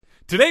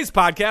Today's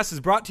podcast is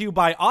brought to you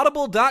by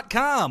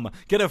Audible.com.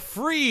 Get a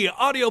free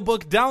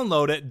audiobook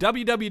download at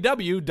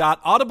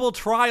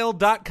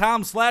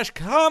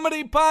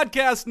www.audibletrial.com/comedy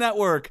podcast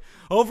network.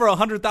 Over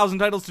 100,000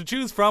 titles to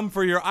choose from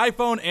for your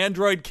iPhone,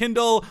 Android,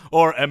 Kindle,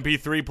 or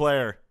MP3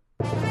 player.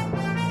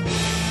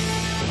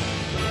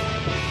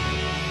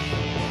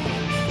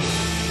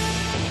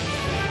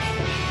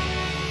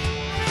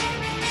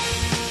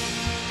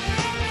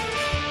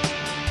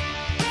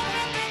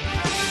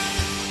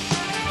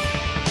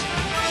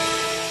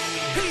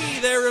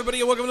 Everybody,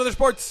 and welcome to another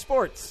Sports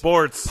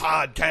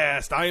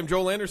Podcast. I am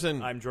Joel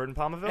Anderson. I'm Jordan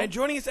Palmaville. And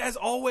joining us, as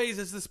always,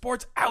 is the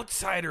sports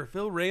outsider,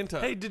 Phil Ranta.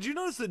 Hey, did you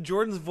notice that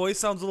Jordan's voice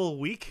sounds a little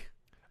weak?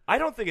 I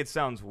don't think it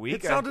sounds weak.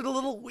 It sounded a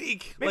little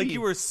weak, like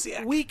you were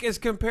sick. Weak as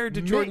compared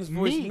to Jordan's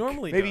voice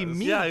normally Maybe does.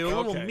 meek. Yeah, you're a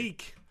little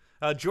meek.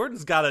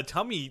 Jordan's got a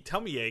tummy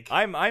ache.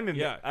 I'm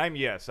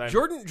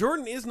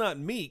Jordan is not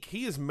meek.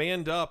 He is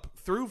manned up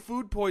through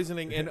food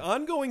poisoning and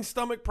ongoing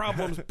stomach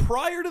problems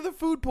prior to the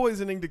food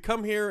poisoning to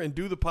come here and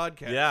do the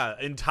podcast. Yeah,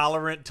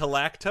 intolerant to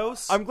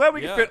lactose. I'm glad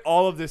we could fit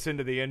all of this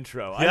into the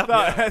intro. Yep.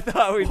 I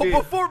thought we'd be...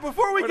 Before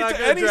we We're get not to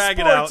gonna any drag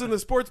it sports out. in the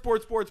Sports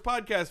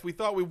podcast, we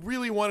thought we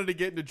really wanted to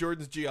get into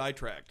Jordan's GI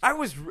tract. I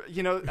was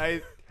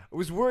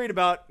worried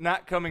about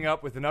not coming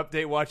up with an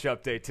watch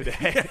update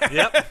today.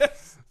 Yep.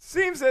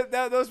 Seems that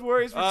those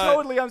worries were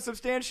totally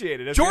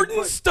unsubstantiated.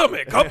 Jordan's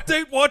stomach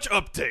watch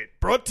update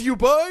brought to you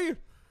by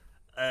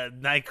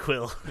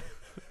NyQuil.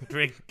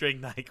 drink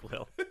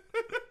NyQuil.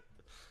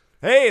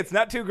 Hey, it's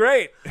not too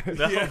great. No.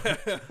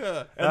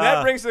 And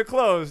that brings to a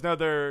close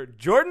another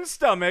Jordan's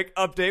stomach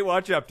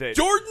watch update.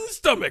 Jordan's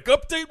stomach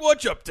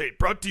watch update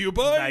brought to you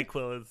by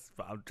NyQuil is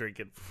I'm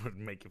drinking to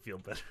make you feel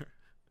better.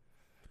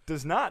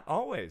 Does not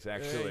always,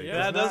 actually.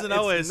 Yeah, it doesn't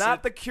always. It's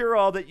not the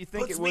cure-all that you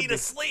think Puts it would me be. to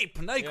sleep.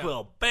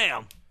 NyQuil.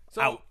 Bam.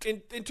 So Out.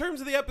 in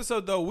terms of the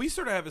episode, though, we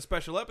sort of have a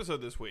special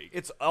episode this week.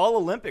 It's all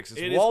Olympics. It's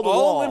It is wall to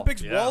all wall.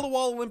 Olympics, Yeah.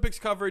 wall-to-wall Olympics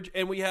coverage,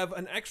 and we have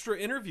an extra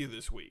interview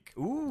this week.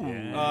 Ooh.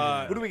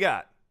 Yeah. What do we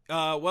got?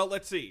 Well,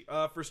 let's see.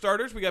 For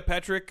starters, we got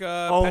Patrick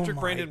my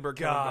Brandenburg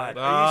God. coming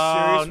by.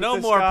 Are you serious no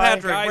with this more guy?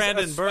 Patrick Guys,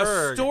 Brandenburg.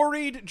 a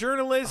storied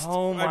journalist.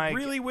 Oh my! I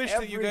really wish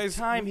that you every guys.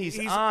 time he's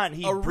on,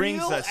 he a brings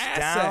real us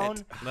asset.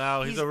 down.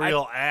 No, he's a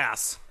real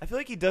ass. I feel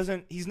like he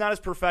doesn't. He's not as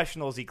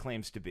professional as he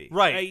claims to be.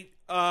 Right.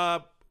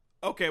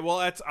 Okay, well,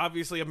 that's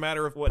obviously a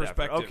matter of Whatever.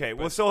 perspective. Okay. but,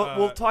 Well, so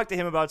we'll talk to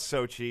him about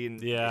Sochi,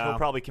 and Yeah. he'll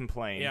probably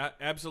complain. Yeah,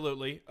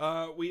 absolutely.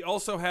 We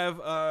also have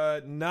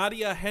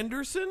Nadia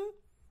Henderson.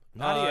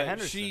 Nadia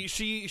Henderson.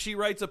 She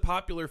writes a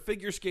popular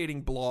figure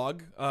skating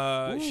blog.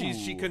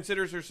 She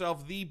considers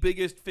herself the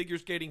biggest figure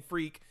skating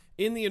freak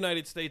in the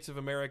United States of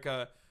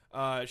America.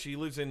 She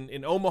lives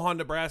in Omaha,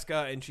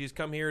 Nebraska, and she's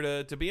come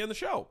here to be on the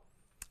show.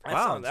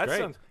 Wow, that's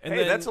great. And hey,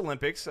 then- that's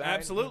Olympics.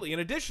 Absolutely. And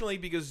additionally,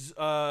 because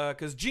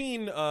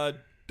Gene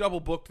double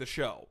booked the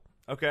show.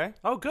 Okay.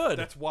 Oh, good.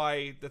 That's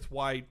why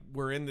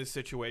we're in this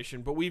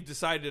situation. But we've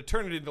decided to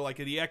turn it into like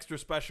the extra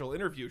special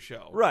interview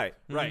show. Right.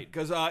 Right.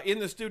 Because in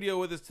the studio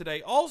with us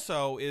today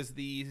also is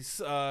the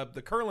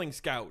curling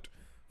scout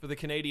for the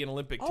Canadian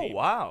Olympic Oh team.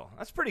 wow,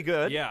 that's pretty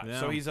good. Yeah.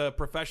 So he's a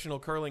professional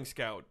curling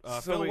scout.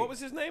 So Phil, we- what was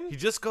his name? He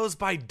just goes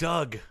by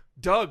Doug.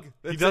 Doug. He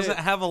That's doesn't it.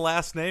 have a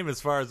last name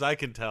as far as I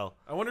can tell.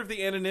 I wonder if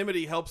the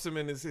anonymity helps him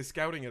in his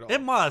scouting at all.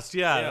 It must,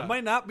 yeah. Yeah. It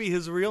might not be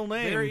his real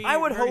name. Very- I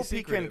would very hope he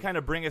secretive. can kind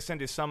of bring us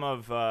into some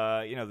of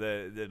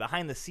the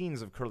behind the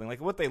scenes of curling, like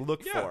what they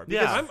look Yeah. for.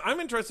 Yeah. Because I'm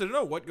interested to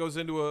know what goes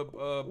into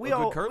a We good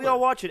all curler.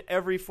 watch it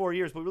every 4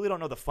 years, but we really don't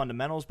know the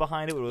fundamentals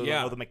behind it. We really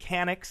don't know the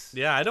mechanics.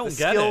 Yeah, I don't the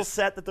get skill it.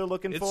 set that they're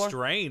looking It's for.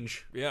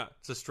 strange. Yeah.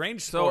 It's a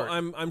strange So sport.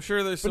 I'm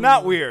sure there's But some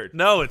not weird.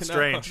 No, it's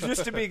strange.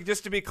 just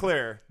to be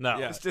clear. No.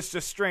 Yeah. It's just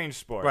a strange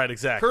sport. Right,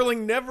 exactly.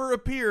 Curling never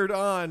appeared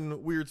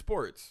on Weird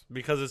Sports.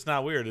 Because it's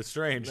not weird. It's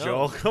strange, No.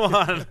 Joel. Come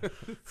on.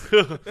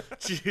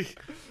 Gee,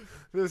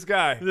 This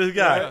guy. this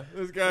guy. Yeah,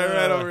 this guy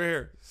right over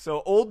here.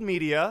 So old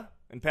media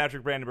and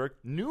Patrick Brandenburg,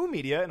 new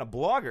media and a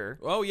blogger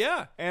Oh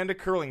yeah, and a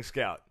curling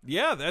scout.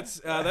 yeah.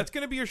 That's going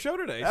to be your show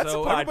today. That's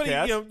so a everybody,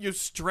 podcast. you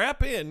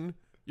strap in.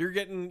 You're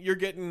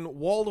getting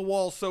wall to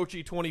wall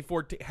Sochi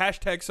 2014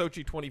 hashtag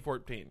Sochi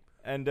 2014.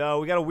 And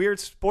we got a weird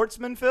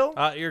sportsman, Phil.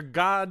 You're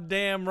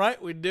goddamn right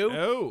we do.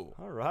 Oh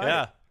All right.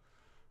 Yeah.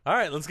 All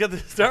right, let's get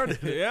this started.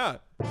 yeah.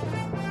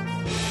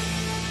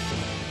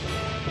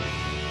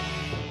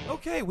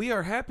 Okay, we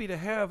are happy to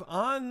have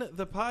on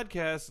the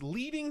podcast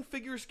leading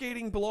figure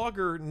skating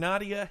blogger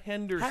Nadia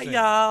Henderson. Hi,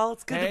 y'all.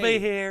 It's good to Hey. be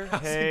here.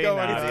 How's Hey, it going?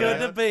 Nadia. It's Nadia?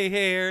 good to be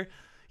here.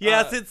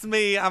 Yes, it's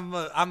me. I'm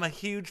a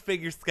huge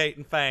figure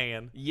skating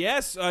fan.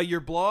 Yes, your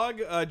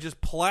blog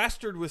just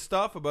plastered with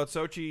stuff about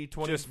Sochi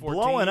 2014. Just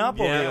blowing up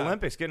over Yeah. the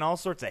Olympics, getting all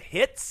sorts of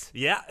hits.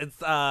 Yeah,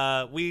 it's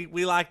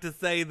we like to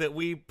say that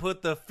we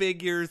put the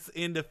figures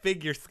into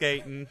figure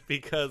skating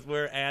because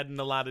we're adding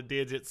a lot of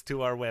digits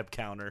to our web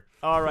counter.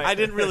 All right. I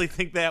didn't really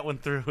think that one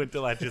through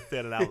until I just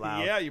said it out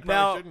loud. Yeah, you probably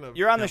Now, shouldn't have.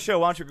 you're on the show.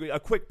 Why don't you a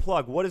quick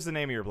plug? What is the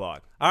name of your blog?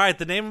 All right,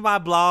 the name of my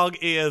blog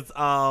is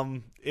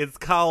It's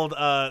called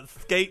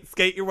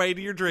Skate Your Way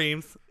to Your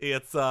Dreams.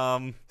 It's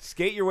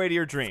Skate your way to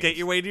your dreams. Skate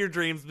Your Way to Your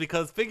Dreams,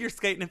 because figure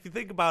skating, if you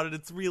think about it,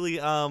 it's really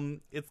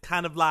it's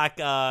kind of like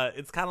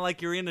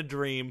you're in a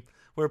dream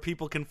where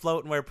people can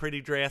float and wear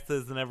pretty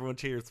dresses and everyone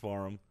cheers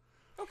for them.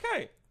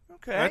 Okay.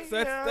 Okay.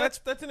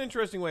 That's an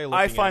interesting way of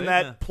looking at it. I find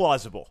that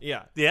plausible.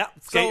 Yeah. Yeah,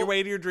 Skate So- Your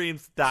Way to Your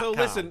Dreams. So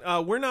listen,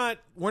 we're not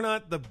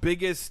the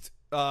biggest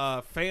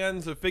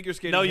fans of figure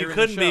skating. No, here you in the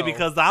couldn't be, show.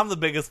 because I'm the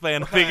biggest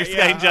fan of figure Yeah,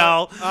 skating,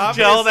 Joe.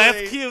 obviously. Joe,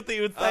 that's cute that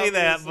you would say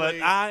that, but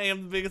Obviously. I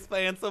am the biggest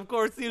fan, so of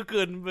course you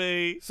couldn't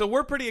be. So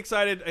we're pretty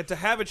excited to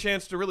have a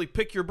chance to really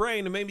pick your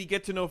brain and maybe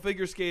get to know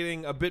figure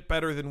skating a bit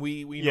better than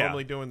we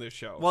normally do in this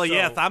show. Well, So-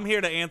 yes, I'm here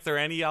to answer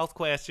any of y'all's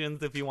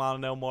questions if you want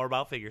to know more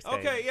about figure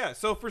skating. Okay, yeah.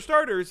 So for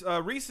starters,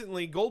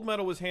 recently gold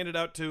medal was handed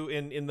out to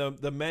in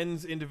the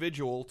men's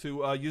individual to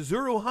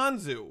Yuzuru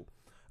Hanzu.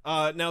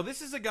 Now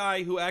this is a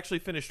guy who actually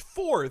finished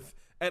 4th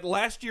at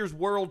last year's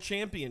World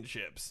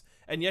Championships,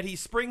 and yet he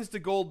springs to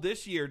gold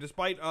this year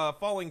despite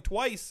falling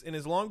twice in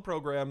his long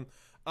program.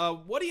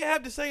 What do you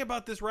have to say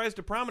about this rise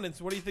to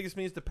prominence? What do you think this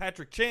means to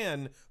Patrick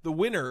Chan, the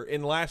winner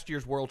in last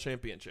year's World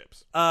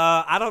Championships?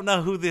 I don't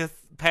know who this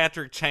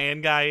Patrick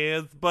Chan guy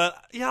is,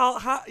 but y'all,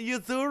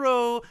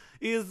 Yuzuru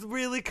is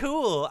really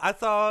cool.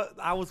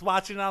 I was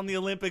watching on the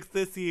Olympics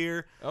this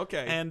year.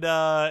 Okay. And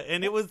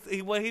it was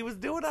what he was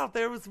doing out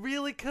there was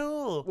really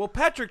cool. Well,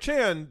 Patrick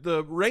Chan,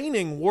 the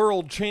reigning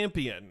world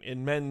champion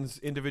in men's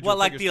individual What,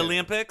 like figure the skating.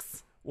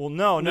 Olympics? Well,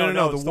 no. The The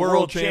World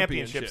World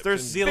Championships. Championships.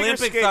 There's The figure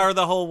Olympics skate- are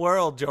the whole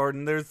world,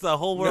 Jordan. There's the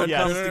whole world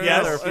yes. comes No, no, no,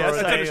 together. no. for Yes,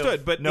 That's a- I-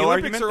 understood. But no the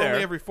Olympics argument are only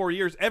there. every 4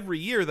 years. Every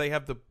year they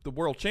have the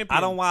world champion.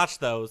 I don't watch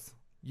those.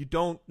 You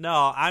don't.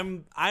 No,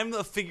 I'm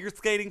a figure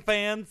skating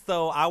fan,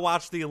 so I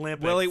watch the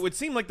Olympics. Well, it would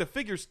seem like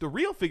the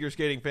real figure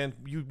skating fan,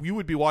 you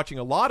would be watching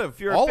a lot of.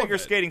 If you're all a figure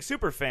of it. skating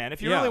super fan,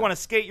 if you Yeah. really want to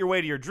skate your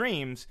way to your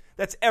dreams,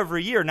 that's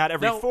every year, not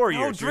every 4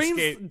 years.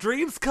 You're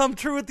Dreams come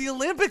true at the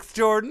Olympics,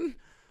 Jordan.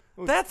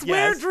 That's yes.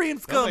 where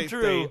dreams No, come they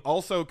true.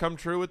 also come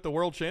true at the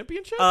World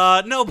Championship.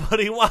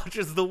 Nobody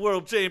watches the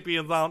World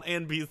Champions on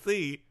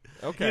NBC.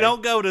 Okay. You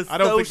don't go to I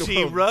don't think the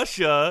Sochi, world-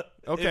 Russia.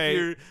 Okay. If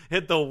you're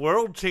at the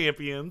World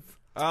Champions.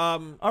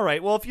 All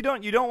right. Well, if you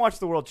don't watch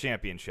the World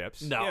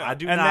Championships. No, Yeah. I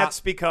do and not. that's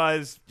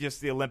because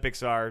just the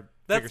Olympics are.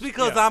 That's figure-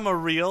 because yeah. I'm a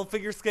real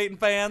figure skating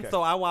fan, Okay.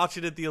 so I watch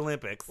it at the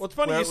Olympics. well, it's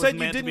funny where you it was said you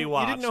meant to be didn't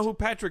know watched. who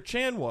Patrick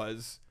Chan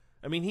was.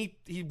 I mean,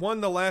 he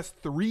won the last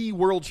 3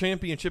 World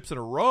Championships in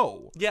a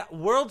row. Yeah,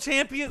 world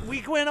champion.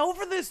 We went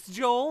over this,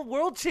 Joel.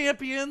 World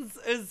champions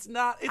is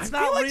not. It's I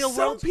not feel like real.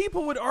 some world.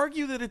 people would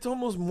argue that it's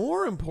almost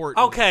more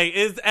important. Okay,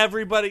 is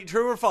everybody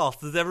true or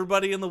false? Is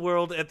everybody in the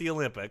world at the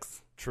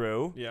Olympics?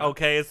 True. Yeah.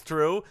 Okay, it's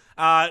true.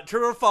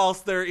 True or false?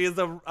 There is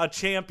a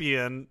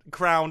champion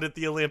crowned at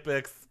the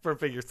Olympics for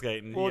figure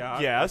skating. Well, Yeah.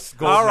 yes.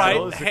 Gold All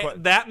medal right, is the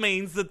that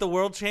means that the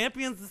world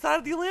champions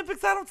decided the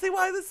Olympics. I don't see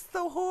why this is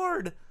so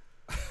hard.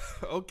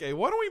 Okay,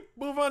 why don't we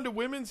move on to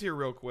women's here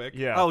real quick?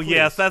 Yeah. Oh please.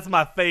 yes, that's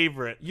my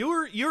favorite.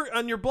 You're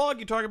on your blog.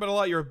 You talk about a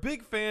lot. You're a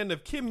big fan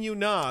of Kim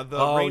Yu-na, the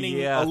Oh, reigning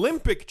yes.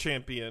 Olympic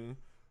champion,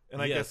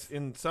 and I Yes. guess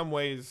in some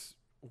ways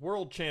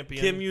world champion.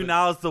 Kim but-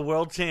 Yu-na is the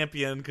world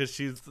champion because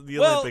she's the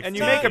Well, Olympics. And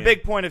you Not- make a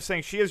big point of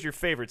saying she is your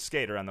favorite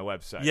skater on the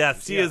website.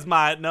 Yes, she Yeah. is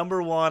my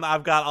number one.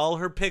 I've got all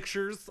her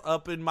pictures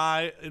up in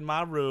my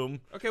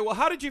room. Okay, well,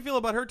 how did you feel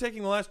about her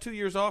taking the last 2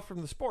 years off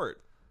from the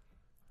sport?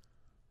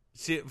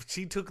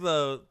 She took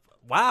the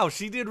wow.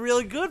 She did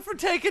really good for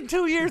taking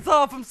 2 years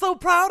off. I'm so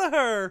proud of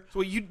her.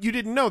 So you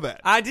didn't know that.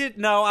 I didn't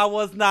know. I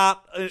was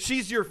not.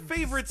 She's your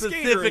favorite skater,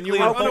 and Specifically you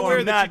were informed.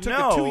 unaware that she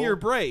Not took a know 2-year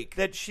break.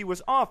 That she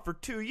was off for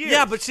 2 years.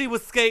 Yeah, but she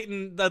was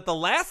skating at the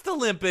last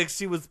Olympics.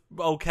 She was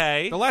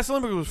okay. The last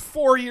Olympics was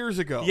 4 years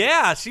ago.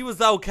 Yeah, she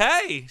was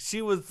okay.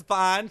 She was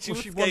fine. She Well,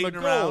 was she won the skating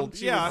around. gold.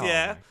 She Yeah. was,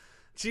 yeah.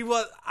 She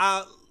was.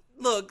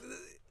 Look,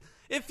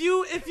 if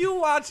you're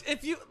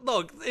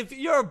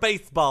a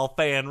baseball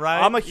fan,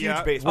 right? I'm a huge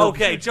Yeah. baseball.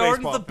 Okay, huge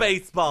Jordan's baseball a fan.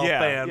 baseball Yeah,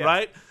 fan, yeah.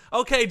 right?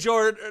 Okay,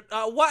 Jordan,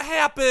 what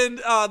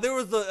happened? There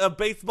was a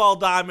baseball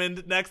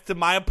diamond next to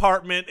my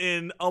apartment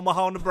in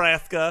Omaha,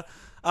 Nebraska,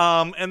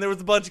 and there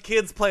was a bunch of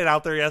kids playing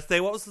out there yesterday.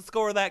 What was the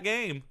score of that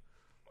game?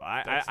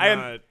 I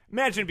not-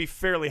 imagine it'd be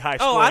fairly high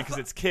Oh, scoring I because thought-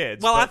 it's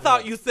kids. Well, I but-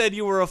 thought you said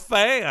you were a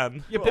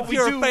fan. Yeah, but if we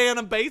you're do- a fan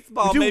of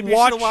baseball, We do maybe you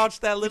should have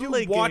watched that we Little do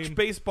League watch game.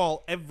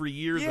 baseball every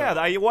year. Yeah,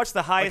 though. you watch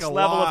the highest Like a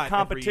level lot of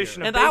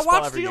competition every of And I baseball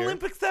watch every the year.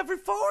 Olympics every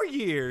 4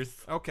 years.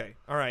 Okay,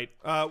 all right.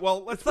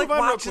 Well, let's It's like move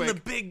on real watching quick.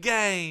 the big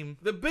game.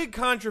 The big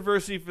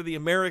controversy for the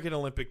American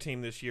Olympic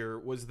team this year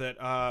was that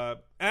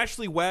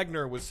Ashley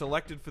Wagner was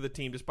selected for the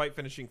team despite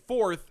finishing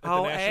 4th at the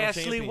Oh, national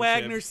Ashley championship.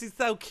 Wagner, she's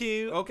so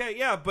cute. Okay,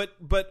 yeah, but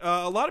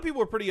a lot of people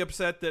were pretty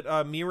upset that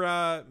Mirai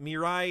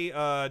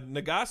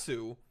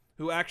Nagasu,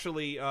 who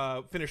actually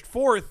finished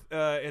 4th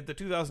at the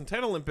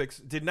 2010 Olympics,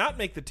 did not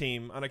make the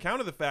team on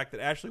account of the fact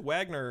that Ashley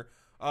Wagner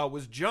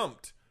was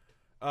jumped.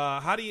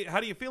 How do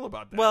you feel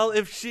about that? Well,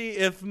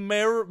 if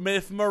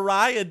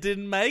Mariah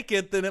didn't make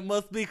it, then it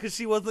must be because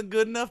she wasn't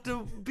good enough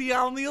to be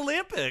on the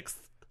Olympics.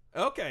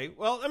 Okay,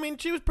 well, I mean,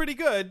 she was pretty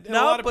good. And a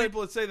No, lot of but-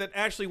 people would say that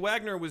Ashley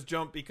Wagner was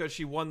jumped because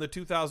she won the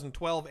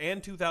 2012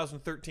 and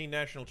 2013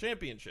 national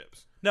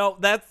championships. No,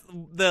 that's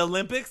the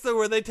Olympics are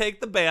where they take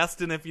the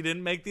best, and if you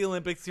didn't make the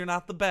Olympics, you're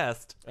not the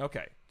best.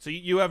 Okay, so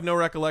you have no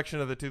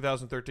recollection of the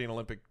 2013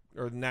 Olympic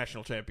or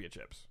national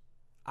championships.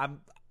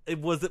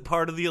 Was it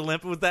part of the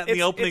Olympics? Was that in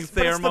the opening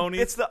ceremony?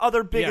 It's the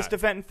other biggest Yeah.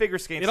 event in figure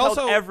skating. It It's held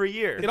also- every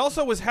year. It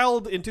also was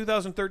held in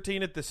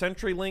 2013 at the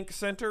CenturyLink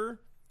Center.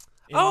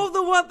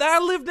 the one that I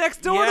live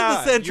next door to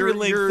the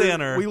CenturyLink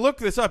Center. We looked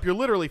this up. You're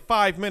literally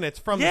 5 minutes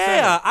from the Yeah,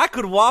 center. I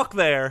could walk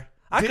there.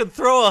 I could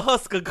throw a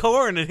husk of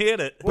corn and hit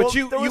it. But Well,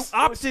 you there was-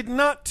 opted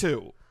not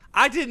to.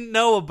 I didn't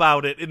know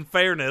about it, in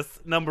fairness,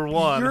 number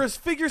one. You're a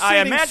figure I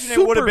skating imagine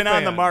it would have been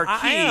on the superfan. marquee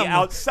I am.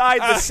 outside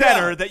the Yeah.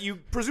 center that you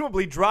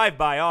presumably drive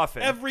by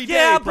often. every day,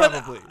 yeah, but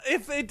probably.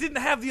 if it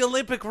didn't have the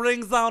Olympic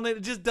rings on it,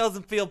 it just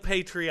doesn't feel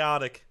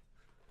patriotic.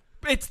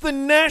 It's the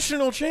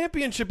national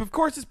championship. Of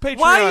course, it's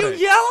patriotic. Why are you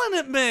yelling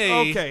at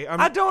me? Okay,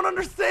 I don't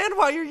understand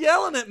why you're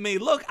yelling at me.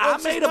 Look, Well, I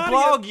it's made just a not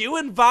blog. You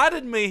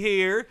invited me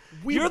here.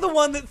 We- You're the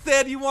one that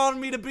said you wanted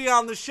me to be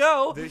on the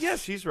show.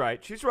 Yes, she's right.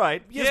 She's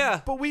right. Yes,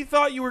 Yeah. but we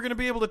thought you were going to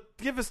be able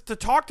to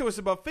talk to us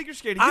about figure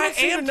skating. You I don't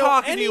seem am to know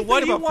talking to you. What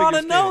do you anything about want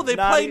to figure know? skating. They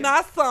Not play even-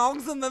 nice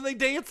songs and then they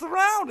dance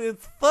around.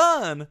 It's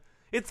fun.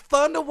 It's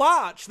fun to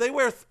watch. They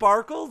wear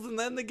sparkles and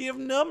then they give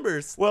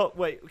numbers. Well,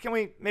 wait. Can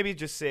we maybe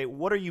just say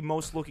what are you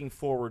most looking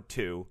forward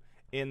to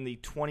in the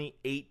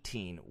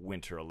 2018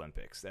 Winter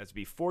Olympics? That's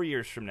be 4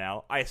 years from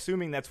now.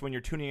 Assuming that's when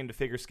you're tuning into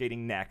figure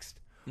skating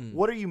next.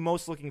 What are you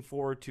most looking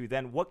forward to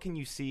then? What can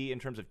you see in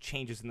terms of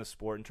changes in the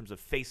sport, in terms of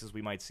faces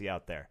we might see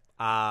out there?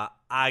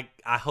 I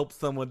hope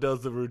someone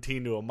does the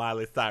routine to a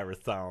Miley Cyrus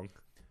song.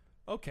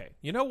 Okay,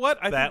 you know what?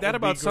 I That think that would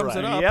about be sums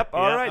it great. up. Yep.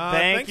 All Yeah. right.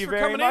 Thanks Thank you for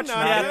very coming in, much,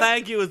 Nadia. Nadia. Yeah,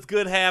 thank you. It's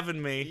good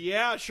having me.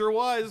 Yeah, sure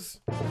was.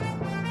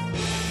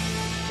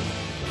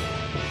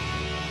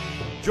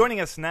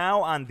 Joining us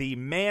now on the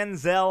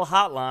Manziel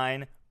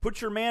Hotline, put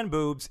your man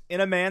boobs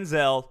in a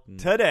Manziel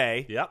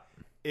today, Yep.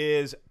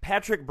 is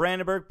Patrick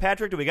Brandenburg.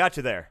 Patrick, do we got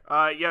you there?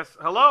 Yes.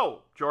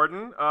 Hello,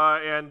 Jordan,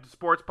 and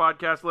sports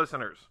podcast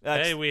listeners.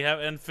 Hey, we have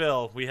and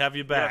Phil, we have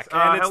you back.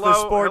 Yes, And it's the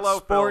hello, sports, hello,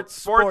 Phil.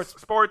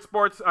 sports.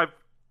 sports.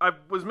 I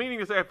was meaning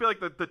to say. I feel like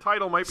the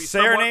title might be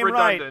Say your somewhat name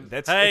redundant.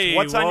 right. Hey, it's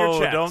what's on whoa,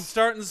 your chest. don't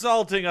start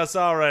insulting us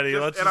already.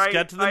 Let's And just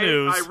get to the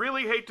news. I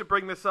really hate to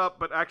bring this up,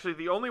 but actually,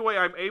 the only way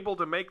I'm able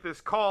to make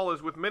this call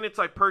is with minutes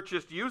I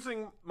purchased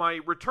using my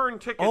return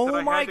ticket. that Oh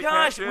I my had to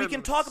gosh, cash we in.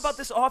 can talk about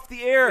this off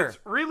the air. It's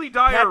really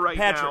dire right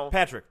Patrick, now.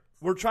 Patrick,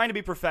 we're trying to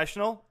be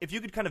professional. If you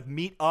could kind of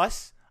meet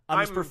us on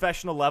this I'm-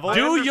 professional level. I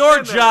Do understand your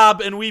that.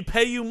 job and we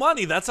pay you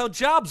money. That's how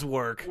jobs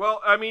work. Well,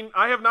 I mean,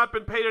 I have not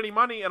been paid any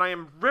money, and I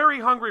am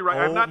very hungry right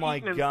now. I've Oh not my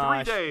eaten in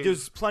gosh, 3 days.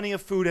 there's plenty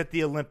of food at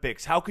the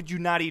Olympics. How could you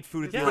not eat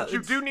food at the Yeah,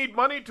 Olympics? You do need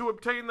money to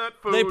obtain that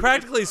food. They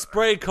practically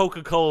spray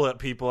Coca-Cola at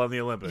people on the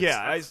Olympics.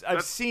 Yeah, I've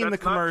that's- seen the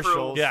that's not true.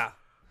 commercials. Yeah.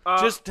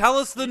 Just tell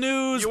us the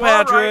news, You are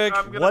right. Patrick.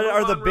 I'm gonna What move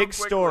are the on real big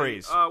quickly.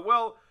 stories?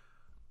 Well,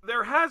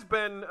 there has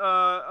been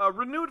a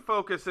renewed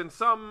focus in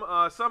some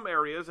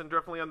areas, and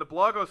definitely on the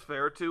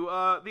blogosphere, to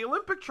the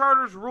Olympic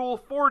Charter's Rule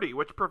 40,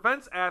 which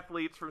prevents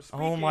athletes from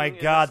speaking. Oh my in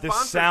the God, this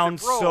sponsorship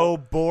sounds role. so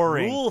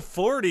boring. Rule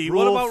 40.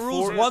 Rule What about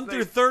rules 40? 1 Yes,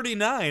 through they-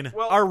 39?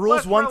 Well, Are rules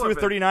less 1 through relevant.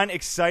 39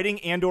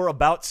 exciting and or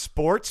about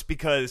sports?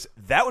 Because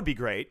that would be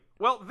great.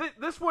 Well,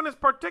 this one is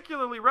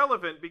particularly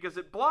relevant because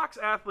it blocks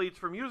athletes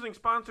from using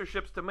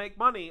sponsorships to make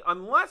money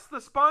unless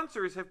the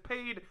sponsors have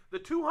paid the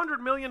 $200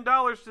 million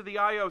to the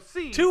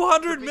IOC.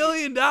 $200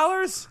 million?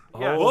 Yes.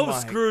 Whoa, Oh my-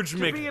 Scrooge To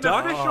be an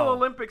McDuck. official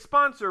Olympic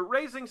sponsor,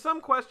 raising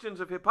some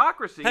questions of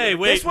hypocrisy. Hey,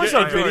 wait, This was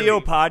yeah, a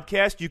video Jordan.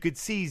 podcast. You could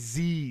see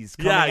Z's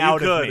coming Yeah, you out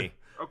could. of me.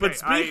 But Okay,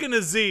 speaking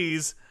of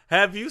Z's,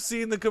 have you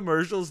seen the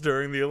commercials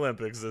during the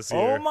Olympics this year?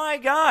 Oh my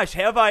gosh,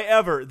 have I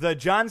ever? The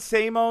John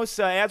Samos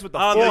ads with the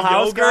On Full the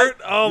House yogurt?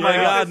 guy? Oh my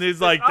Yeah. God! And he's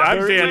like, "I'm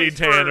obviously Danny makes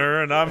for-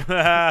 Tanner, and I'm."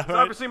 This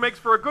obviously makes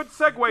for a good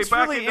segue What's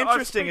back really into us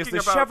interesting is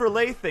the speaking about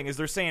Chevrolet thing is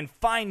they're saying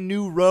find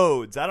new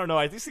roads. I don't know.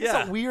 I think it's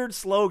Yeah. a weird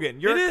slogan.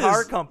 You're It a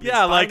car is. company.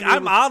 Yeah, Find like new-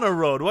 I'm on a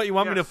road. What you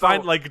want me Yeah, to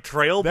find? so- Like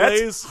trailblaze?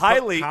 That's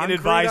highly Concrete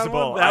inadvisable,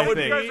 on one? That I would what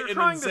think. you be guys are an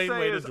trying to insane say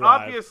way to is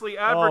drive. obviously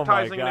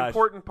advertising an gosh.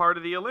 important part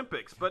of the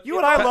Olympics. But You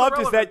know what it's I less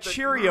loved is that relevant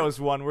Cheerios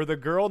one where the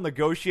girl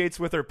negotiates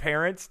with her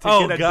parents to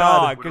Oh, get a God.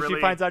 dog because she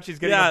Really? finds out she's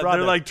getting a Yeah, brother.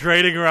 they're like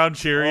trading around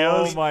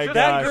Cheerios. Oh my Just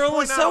That gosh. girl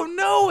point is so out-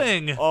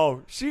 knowing.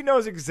 Oh, she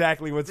knows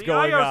exactly what's The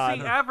going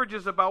IOC on.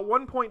 averages about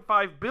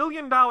 $1.5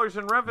 billion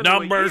in revenue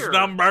Numbers, a year.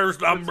 numbers,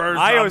 numbers,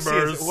 IOC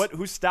numbers. is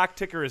whose stock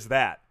ticker is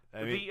that?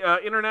 I mean, The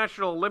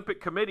International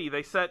Olympic Committee,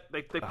 they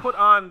put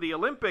on the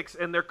Olympics,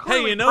 and they're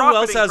clearly Hey, you know who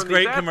else profiting has from these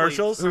great athletes.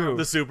 commercials? Who?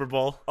 The Super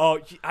Bowl. oh,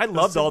 I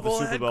loved all the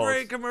Super had Bowls.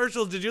 great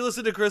commercials. Did you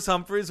listen to Chris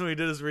Humphreys when he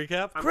did his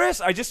recap? Chris,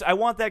 I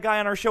want that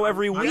guy on our show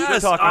every week to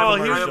Yes. talk Oh,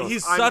 about commercials.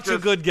 he's I'm such a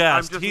just- good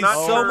guest. I'm just He's not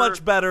so sure-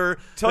 much better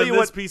Tell than you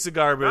this what- piece of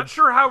garbage. Not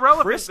sure how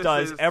relevant Chris this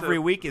does is every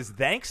to, week is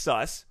thanks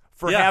us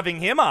for Yeah. having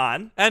him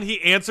on. And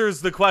he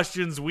answers the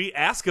questions we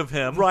ask of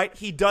him. Right?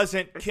 He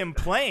doesn't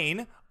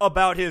complain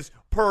about his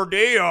per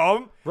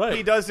diem. Right.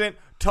 He doesn't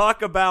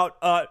talk about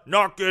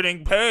not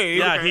getting paid.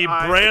 Yeah, Okay, he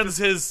brands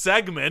his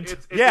segment.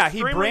 It's Yeah, he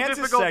extremely brands his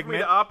difficult for me segment.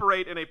 to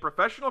operate in a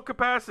professional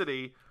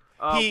capacity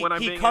when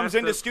I'm he being comes asked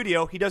into to-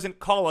 studio. He doesn't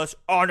call us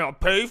on a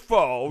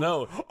payphone.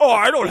 No. Oh,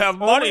 I don't have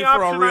money Only for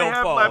a option I real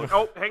have phone. left.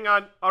 Oh, hang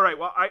on. All right.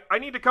 Well, I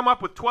need to come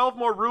up with 12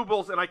 more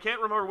rubles, and I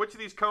can't remember which of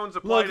these cones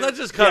apply. Look, to. let's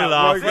just cut Yeah, it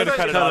off. we're gonna Let's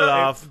cut cut it it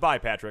off. off. Bye,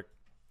 Patrick.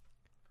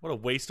 What a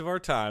waste of our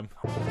time.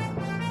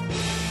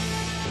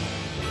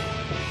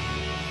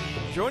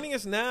 Joining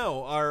us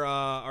now,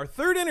 our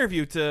third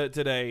interview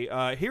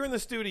today here in the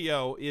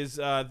studio is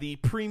the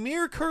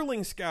premier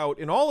curling scout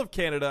in all of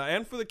Canada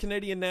and for the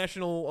Canadian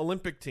National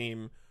Olympic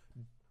Team,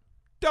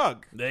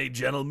 Doug. Hey,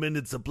 gentlemen,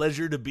 it's a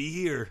pleasure to be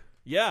here.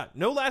 Yeah,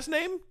 no last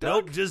name?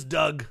 Doug? Nope, just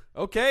Doug.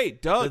 Okay,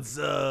 Doug. It's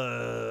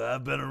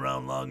I've been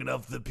around long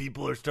enough that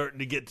people are starting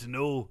to get to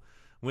know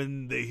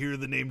when they hear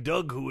the name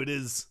Doug who it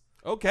is.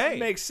 Okay.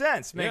 Makes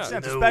sense. Makes Yeah.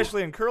 sense, No.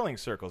 especially in curling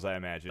circles, I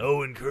imagine.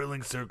 Oh, in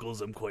curling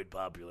circles, I'm quite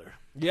popular.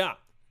 Yeah,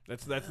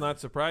 that's not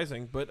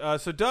surprising. But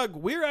so, Doug,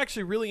 we're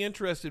actually really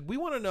interested. We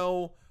want to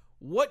know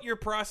what your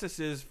process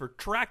is for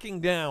tracking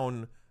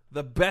down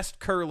the best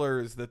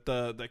curlers that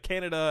the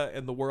Canada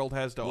and the world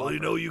has to offer. Well,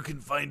 you know, you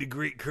can find a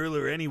great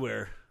curler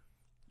anywhere.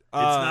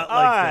 It's Uh, not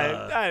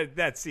like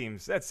that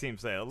seems like a little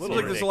seems like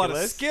ridiculous. there's a lot of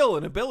skill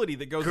and ability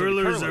that goes into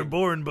curlers curling. are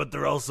born, but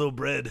they're also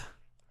bred.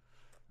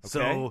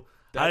 So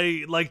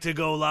I like to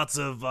go lots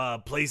of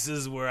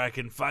places where I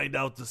can find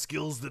out the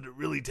skills that it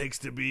really takes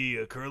to be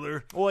a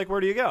curler. Well, like,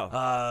 where do you go?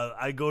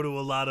 I go to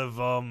a lot of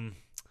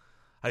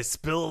I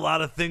spill a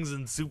lot of things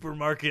in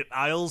supermarket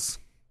aisles,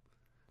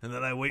 and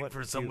then I wait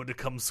for someone to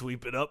come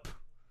sweep it up,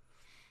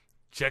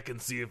 check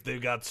and see if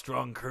they've got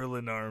strong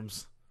curling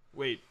arms.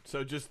 Wait,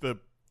 so just the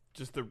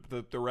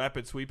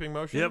rapid sweeping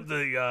motion? Yep.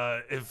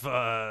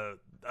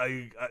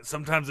 I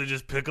sometimes I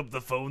just pick up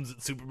the phones at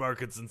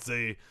supermarkets and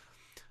say,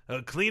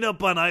 "Clean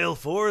up on aisle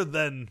 4," and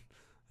then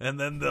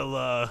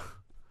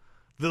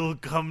they'll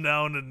come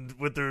down and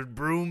with their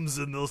brooms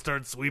and they'll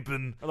start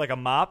sweeping. Or like a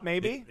mop,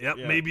 maybe? Yep,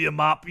 Yeah. maybe a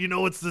mop. You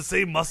know, it's the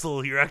same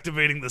muscle. You're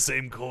activating the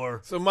same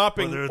core. So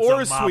mopping Whether it's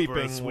or a mop sweeping. or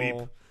a sweep.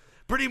 will-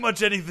 Pretty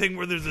much anything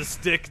where there's a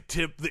stick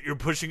tip that you're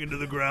pushing into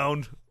the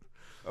ground.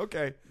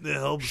 Okay. It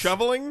helps.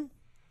 Shoveling?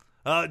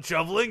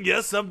 Shoveling,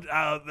 yes.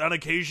 On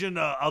occasion,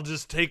 I'll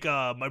just take.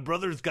 My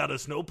brother's got a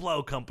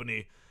snowplow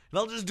company, and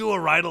I'll just do a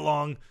ride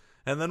along,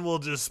 and then we'll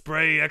just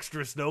spray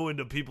extra snow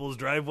into people's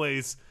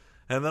driveways,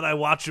 and then I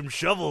watch them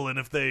shovel. And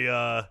if they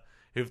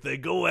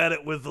go at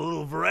it with a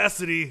little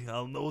veracity,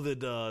 I'll know that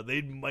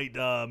they might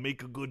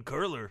make a good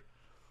curler.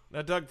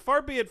 Now, Doug,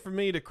 far be it from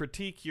me to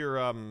critique your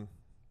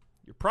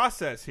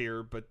process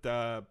here, but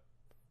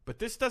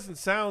this doesn't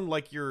sound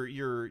like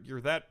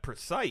you're that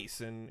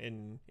precise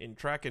in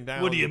tracking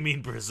down. What do you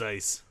mean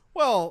precise?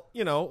 Well,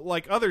 you know,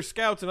 like other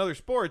scouts in other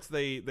sports,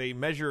 they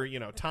measure, you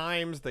know,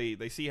 times. They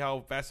see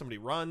how fast somebody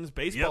runs.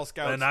 Baseball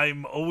scouts. And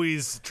I'm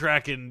always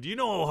tracking. Do you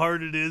know how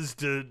hard it is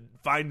to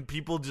find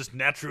people just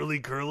naturally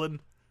curling?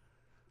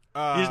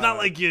 It's not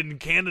like in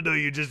Canada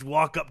you just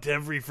walk up to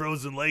every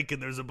frozen lake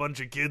and there's a bunch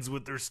of kids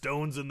with their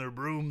stones and their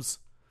brooms.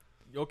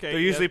 Okay, They're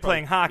usually that's probably-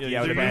 playing hockey yeah,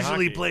 out They're there.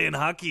 usually hockey. playing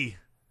hockey.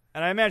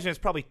 And I imagine it's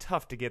probably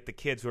tough to get the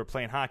kids who are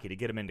playing hockey to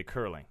get them into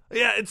curling.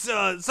 Yeah, it's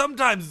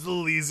sometimes it's a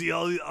little easy.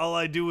 All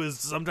I do is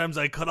sometimes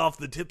I cut off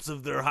the tips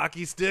of their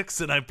hockey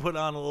sticks and I put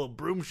on a little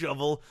broom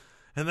shovel,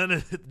 and then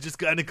it just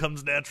kind of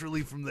comes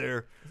naturally from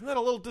there. Isn't that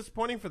a little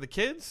disappointing for the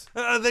kids?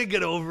 They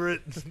get over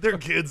it. They're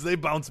kids. They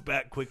bounce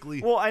back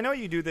quickly. Well, I know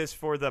you do this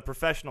for the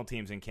professional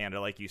teams in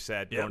Canada, like you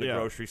said, Yeah. going to Yeah.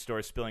 grocery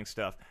stores, spilling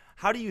stuff.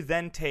 How do you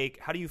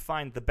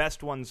find the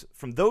best ones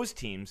from those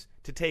teams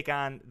to take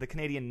on the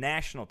Canadian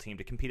national team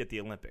to compete at the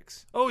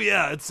Olympics? Oh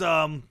yeah, it's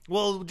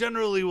well,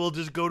 generally we'll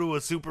just go to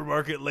a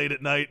supermarket late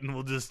at night and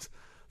we'll just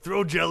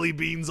throw jelly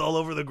beans all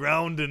over the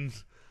ground, and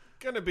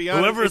Gonna be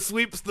honest, whoever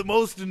sweeps the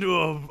most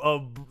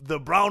into the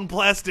brown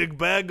plastic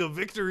bag of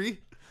victory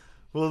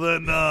will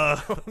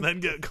then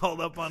get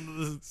called up onto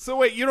the. So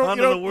wait, you don't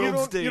onto you the don't, world you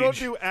don't, you don't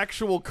stage. do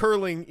actual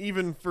curling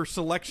even for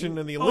selection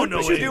in the Oh, Olympics? no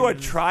We should way. do a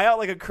tryout,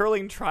 like a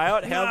curling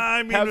tryout. Have,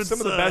 I mean, have it's, some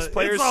of the best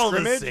players It's all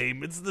scrimmage. the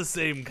same. It's the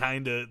same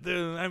kind of.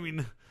 I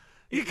mean,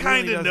 you It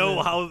kind really of know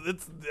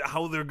doesn't-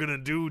 how they're gonna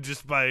do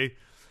just by.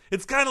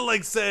 It's kind of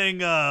like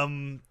saying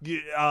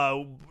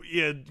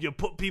you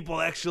put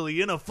people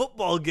actually in a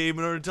football game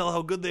in order to tell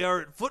how good they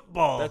are at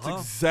football. That's huh?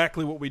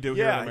 exactly what we do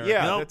here in Yeah, America.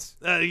 yeah. Nope.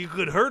 that's- You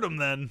could hurt them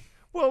then.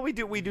 Well, we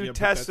do Yeah, but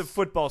tests of that's-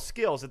 football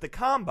skills at the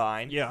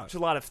combine. Yeah. It's a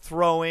lot of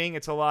throwing.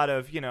 It's a lot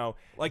of,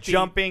 Like the-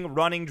 jumping,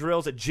 running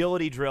drills,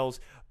 agility drills,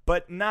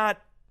 but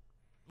not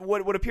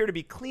what would appear to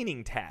be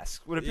cleaning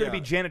tasks, would appear to be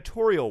Yeah.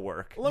 janitorial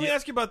work. Well, let me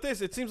ask you about this.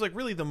 It seems like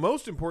really the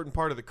most important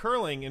part of the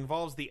curling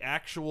involves the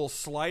actual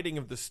sliding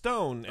of the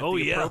stone at Oh,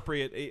 the yeah.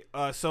 appropriate.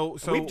 So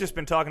We've just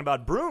been talking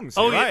about brooms.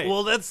 Oh here. Right. yeah,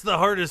 well that's the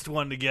hardest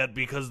one to get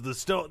because the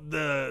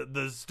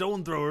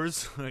stone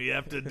throwers you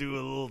have to do a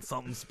little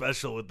something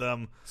special with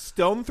them.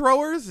 stone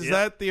throwers. Is Yeah.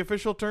 that the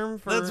official term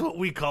for? That's what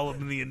we call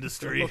them in the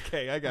industry.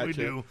 Okay, I got we you.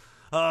 do.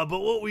 But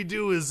what we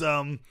do is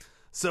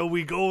So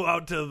we go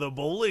out to the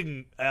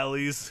bowling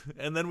alleys,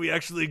 and then we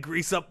actually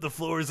grease up the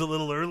floors a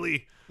little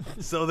early,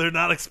 so they're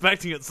not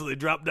expecting it. So they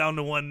drop down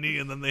to one knee,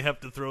 and then they have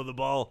to throw the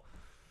ball.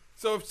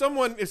 So if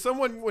someone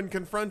when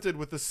confronted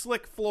with a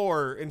slick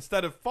floor,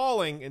 instead of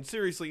falling and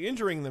seriously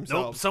injuring Nope,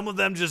 themselves, some of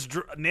them just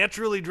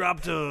naturally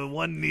drop to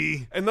one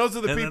knee, and those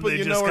are the and people then they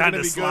you just know are kind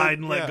going to of be slide good.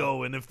 and let Yeah.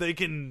 go. And if they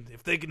can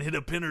hit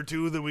a pin or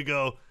two, then we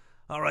go,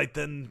 all right,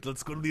 then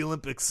let's go to the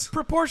Olympics.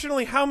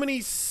 Proportionally, how many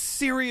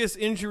serious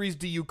injuries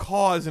do you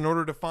cause in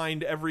order to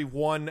find every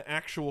one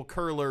actual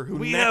curler who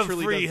We have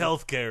naturally free does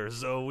health care,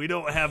 so we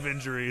don't have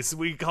injuries.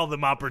 We call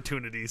them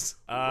opportunities.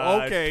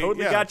 Okay,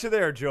 totally yeah. got you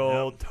there,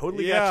 Joel.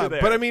 Totally got Yeah, you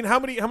there. but I mean, how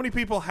many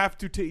people have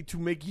to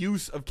make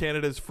use of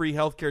Canada's free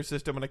healthcare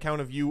system on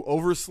account of you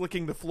over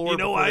slicking the floor? You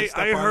know, before they I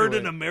step heard onto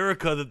in it?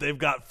 America that they've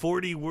got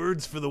 40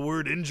 words for the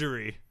word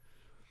injury.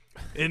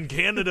 In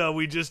Canada,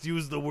 we just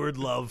use the word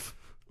love.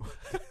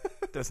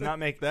 does not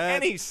make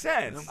That- any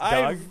sense, Doug.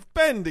 I've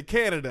been to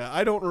Canada.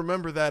 I don't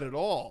remember that at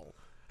all.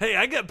 Hey,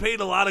 I get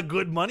paid a lot of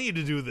good money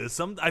to do this.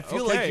 I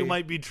feel like Okay. you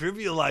might be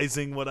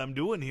trivializing what I'm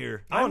doing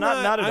here. Oh,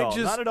 not at I all.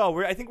 just- Not at all.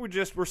 I think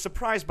we're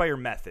surprised by your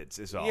methods,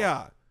 is all.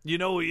 Yeah. You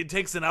know, it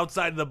takes an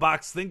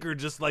outside-the-box thinker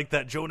just like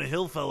that Jonah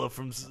Hill fella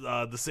from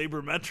the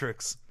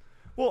Sabermetrics.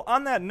 Well,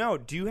 on that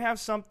note, do you have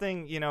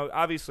something,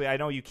 obviously I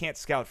know you can't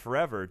scout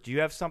forever. Do you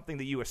have something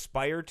that you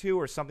aspire to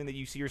or something that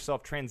you see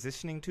yourself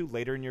transitioning to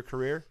later in your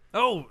career?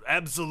 Oh,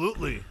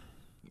 absolutely.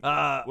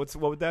 What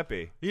would that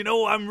be? You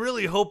know, I'm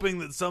really hoping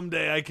that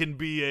someday I can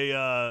be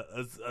a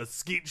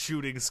skeet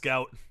shooting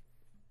scout.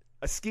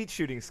 A skeet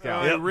shooting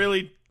scout. I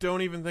really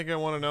don't even think I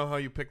want to know how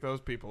you pick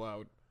those people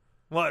out.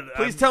 What?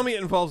 Please tell me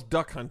it involves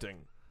duck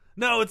hunting.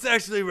 No, it's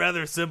actually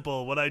rather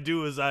simple. What I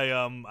do is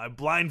I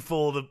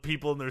blindfold the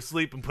people in their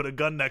sleep and put a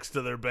gun next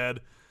to their bed,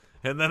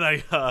 and then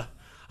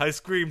I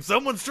scream,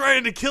 "Someone's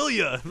trying to kill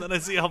you!" And then I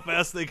see how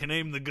fast they can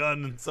aim the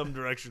gun in some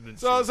direction and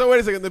shoot. So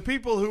wait a second. The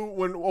people who,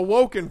 when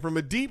awoken from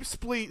a deep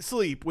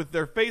sleep with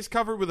their face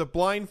covered with a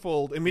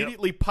blindfold,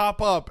 immediately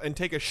pop up and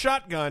take a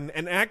shotgun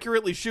and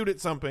accurately shoot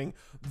at something.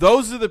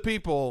 Those are the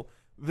people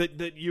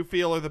that you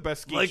feel are the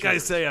best skeet Like I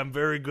shooters. say, I'm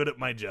very good at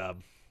my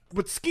job.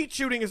 But skeet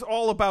shooting is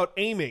all about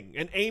aiming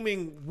and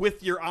aiming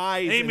with your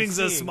eyes. and Aiming's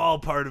a seeing. small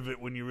part of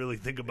it when you really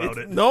think about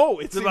it. No,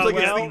 it's about like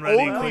getting it's ready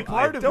the only quickly.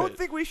 part I of don't it.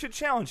 think we should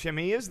challenge him.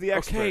 He is the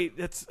expert. Okay,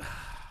 that's.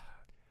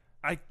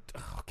 Okay,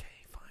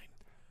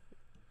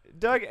 fine.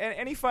 Doug,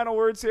 any final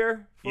words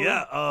here?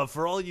 Yeah,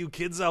 for all you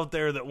kids out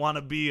there that want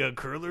to be a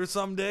curler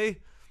someday,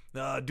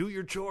 do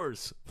your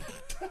chores.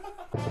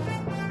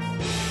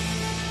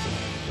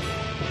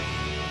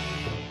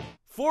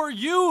 For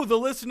you, the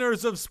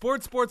listeners of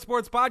Sports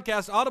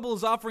Podcast, Audible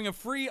is offering a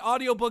free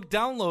audiobook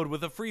download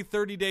with a free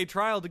 30-day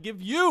trial to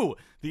give you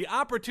the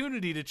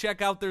opportunity to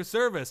check out their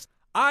service.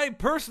 I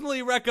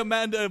personally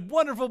recommend a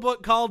wonderful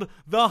book called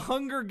The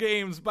Hunger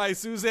Games by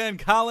Suzanne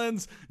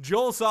Collins.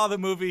 Joel saw the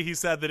movie. He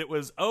said that it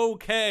was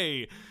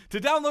okay. To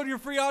download your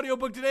free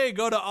audiobook today,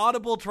 go to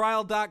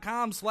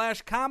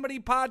audibletrial.com/comedy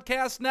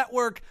podcast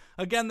network.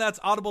 Again, that's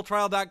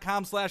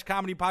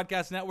audibletrial.com/comedy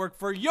podcast network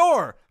for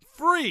your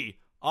free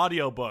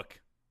audiobook.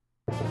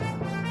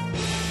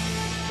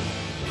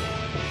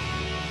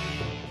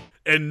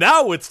 And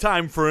now it's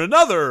time for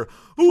another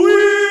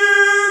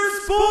Weird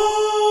Sportsman!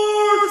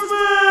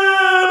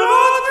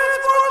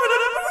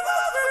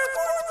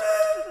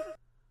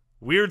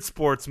 Weird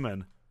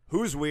Sportsman.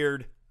 Who's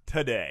weird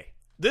today?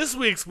 This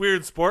week's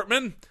Weird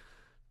Sportsman,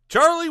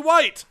 Charlie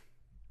White.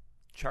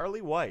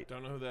 Charlie White.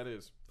 Don't know who that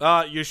is.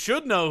 You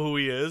should know who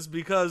he is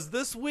because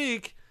this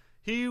week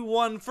he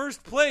won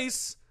first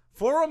place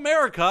for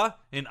America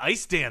in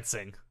ice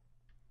dancing.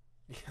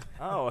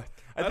 Oh,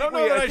 I don't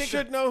know that I think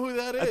should know who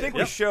that is. I think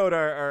we showed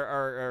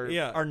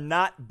our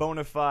not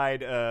bona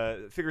fide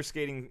figure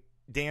skating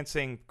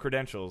dancing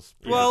credentials.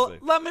 Well,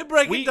 previously. let me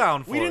break it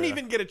down for we didn't you.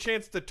 even get a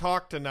chance to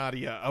talk to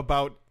Nadia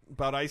about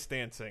ice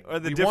dancing. Or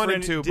the we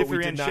wanted to, but we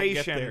did not get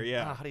differentiation. there.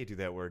 Yeah. How do you do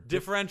that word?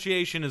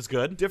 Differentiation is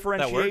good. That works.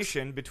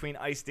 Differentiation between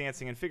ice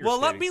dancing and figure Well,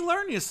 skating. let me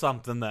learn you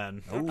something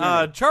then.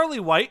 Okay. Charlie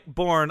White,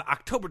 born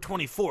October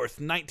 24th,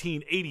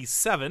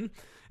 1987,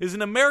 is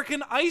an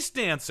American ice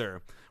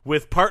dancer.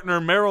 With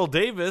partner Merrill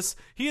Davis,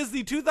 he is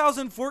the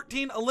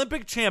 2014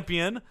 Olympic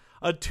champion,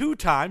 a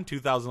two-time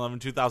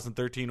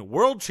 2011-2013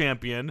 world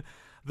champion,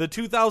 the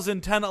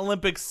 2010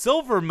 Olympic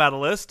silver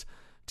medalist,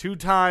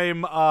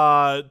 two-time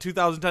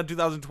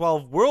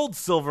 2010-2012 world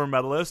silver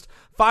medalist,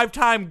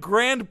 five-time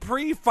Grand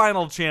Prix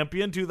final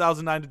champion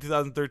 2009 to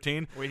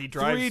 2013. Wait, he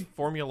drives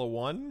Formula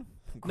One?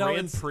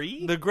 Grand it's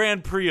Prix? The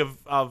Grand Prix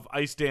of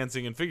ice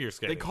dancing and figure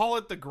skating. They call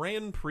it the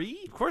Grand Prix?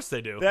 Of course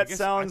they do. That guess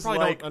sounds I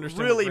probably like don't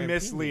understand really what Grand Prix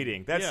misleading.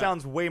 means. That Yeah.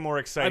 sounds way more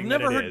exciting. I've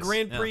never than it heard is.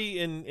 Grand Prix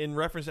in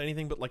reference to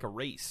anything but like a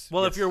race.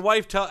 Well, if your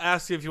wife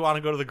asks you if you want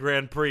to go to the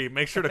Grand Prix,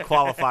 make sure to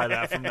qualify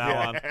that from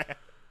now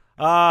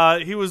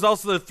on. He was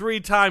also the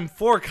three-time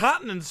Four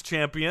Continents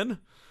champion,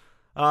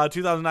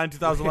 2009,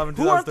 2011,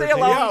 Who aren't they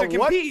 2013. allowed to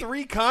what compete?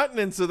 3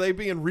 continents are they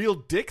being real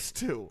dicks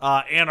to?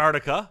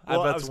 Antarctica,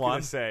 Well, I I bet's was one.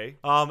 gonna say.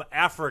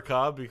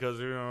 Africa, because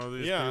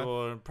these Yeah.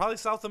 people are probably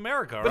South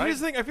America, But right? here's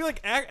the thing: I feel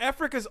like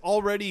Africa's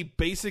already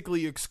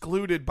basically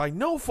excluded by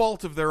no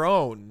fault of their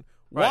own.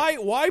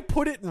 Right. Why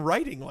put it in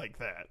writing like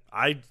that?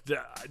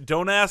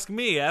 Don't ask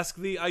me. Ask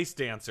the ice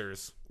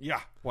dancers.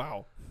 Yeah.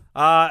 Wow.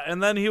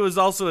 And then he was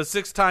also a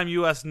 6-time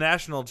U.S.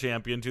 national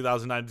champion,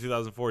 2009 to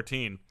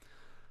 2014.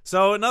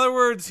 So, in other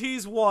words,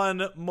 he's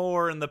won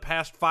more in the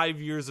past 5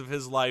 years of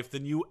his life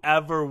than you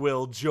ever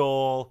will,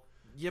 Joel.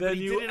 Yeah, than but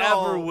he you did it ever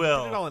all, will.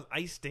 He did it all in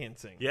ice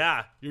dancing.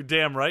 Yeah, you're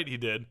damn right he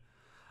did.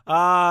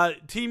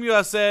 Team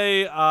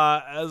USA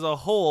as a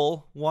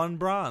whole won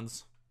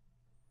bronze.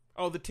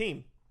 Oh, the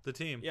team. The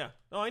team. Yeah.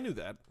 Oh, I knew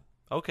that.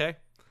 Okay.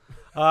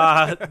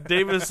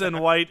 Davis and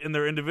White in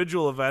their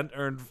individual event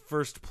earned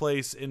first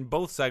place in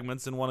both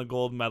segments and won a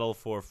gold medal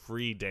for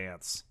free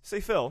dance. Say,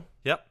 Phil,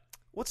 Yep.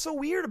 what's so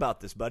weird about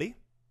this, buddy?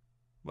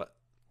 What?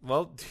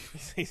 Well,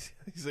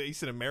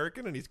 He's an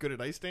American and he's good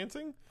at ice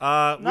dancing. we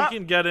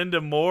can get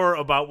into more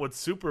about what's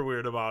super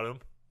weird about him.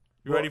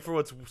 You ready for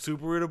what's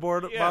super weird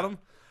about him?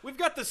 We've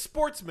got the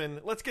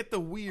sportsman. Let's get the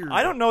weird.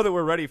 I don't know that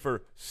we're ready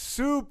for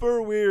super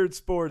weird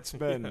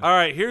sportsmen. All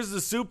right, here's the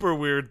super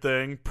weird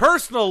thing.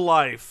 Personal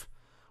life.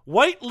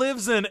 White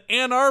lives in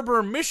Ann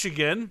Arbor,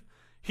 Michigan.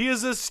 He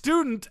is a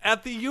student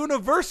at the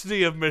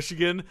University of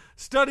Michigan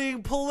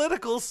studying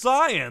political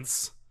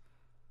science.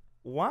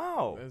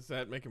 Wow. Does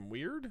that make him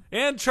weird?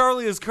 And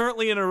Charlie is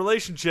currently in a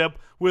relationship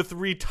with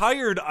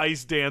retired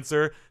ice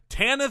dancer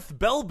Tanith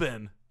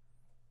Belbin.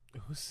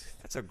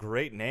 That's a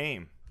great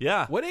name.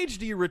 Yeah. What age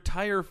do you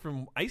retire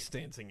from ice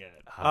dancing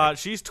at?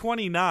 She's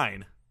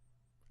 29.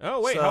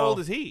 Oh, wait. so- How old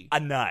is he?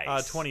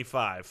 Nice.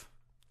 25.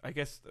 I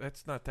guess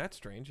that's not that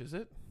strange, is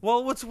it?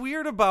 Well, what's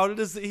weird about it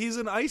is that he's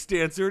an ice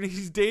dancer and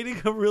he's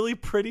dating a really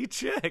pretty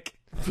chick.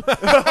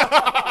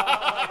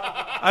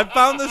 I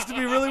found this to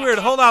be really weird.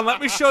 Hold on, let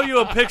me show you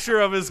a picture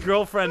of his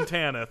girlfriend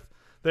Tanith.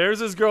 There's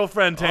his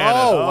girlfriend Tanith.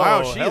 Oh,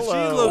 wow, she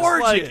hello. looks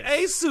Gorgeous. like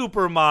a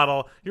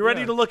supermodel. You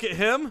ready Yeah. to look at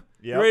him?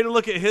 Yep. You ready to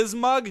look at his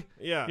mug?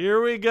 Yeah.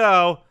 Here we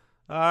go.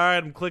 All right,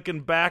 I'm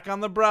clicking back on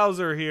the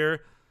browser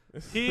here.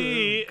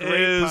 He Great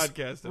is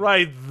podcasting.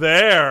 right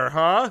there,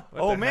 huh?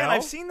 Oh the man, hell?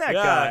 I've seen that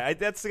Yeah. guy.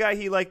 That's the guy.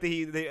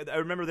 I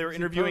remember they were he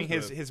interviewing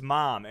posed with? his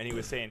mom, and he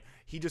was saying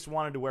he just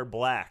wanted to wear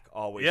black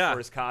always Yeah. for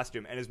his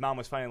costume, and his mom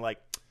was finally like,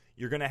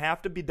 "You're gonna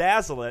have to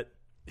bedazzle it."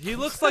 He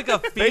looks like a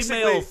Basically,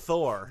 female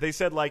Thor. They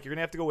said like you're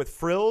gonna have to go with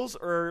frills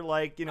or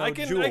like I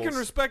can jewels.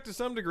 respect to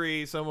some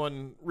degree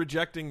someone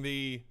rejecting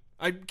the.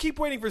 I keep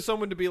waiting for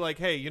someone to be like,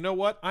 "Hey, you know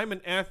what? I'm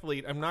an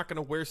athlete. I'm not going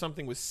to wear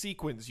something with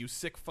sequins. You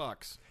sick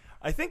fucks."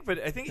 I think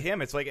him.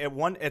 It's like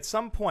at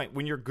some point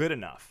when you're good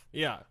enough,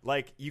 Yeah.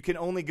 like you can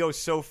only go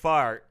so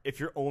far if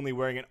you're only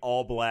wearing an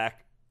all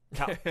black.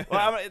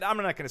 Well, I'm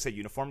not gonna say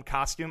uniform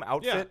costume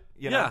outfit.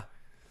 Yeah. You know? Yeah.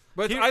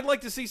 But Here- I'd like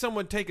to see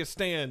someone take a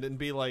stand and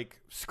be like,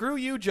 "Screw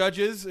you,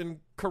 judges and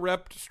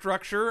corrupt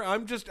structure.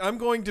 I'm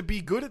going to be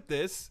good at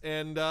this,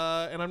 and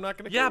I'm not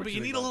going to." Yeah, but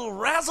you need a little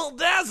razzle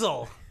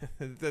dazzle.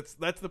 That's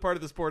the part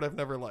of the sport I've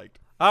never liked.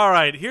 All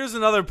right, here's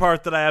another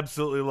part that I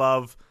absolutely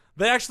love.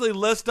 They actually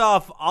list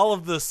off all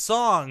of the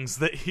songs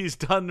that he's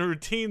done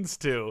routines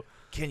to.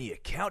 Can you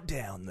count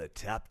down the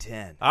top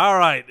 10? All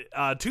right,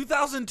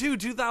 2002,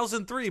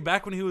 2003,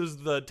 back when he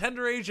was the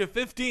tender age of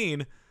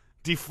 15,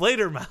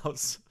 Deflator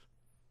Mouse.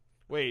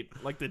 Wait,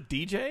 like the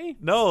DJ?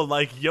 No,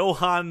 like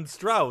Johann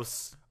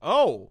Strauss.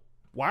 Oh,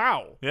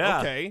 wow. Yeah.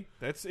 Okay,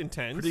 that's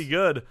intense. Pretty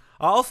good.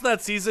 Also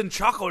that season,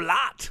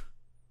 Chocolat.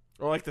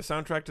 Or like the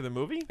soundtrack to the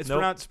movie? It's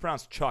Nope.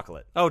 pronounced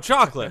chocolate. Oh,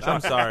 Chocolate.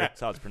 I'm sorry.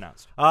 That's how it's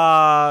pronounced.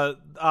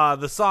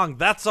 The song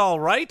That's All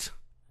Right.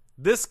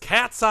 This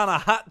Cat's on a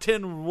Hot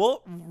Tin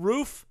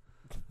Roof.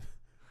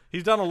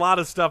 He's done a lot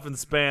of stuff in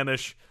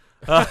Spanish.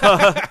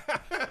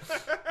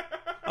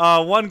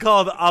 One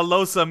called A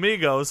Los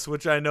Amigos,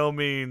 which I know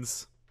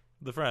means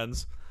the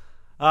friends.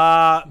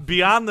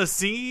 Beyond the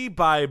Sea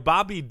by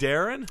Bobby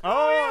Darin.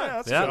 Oh yeah,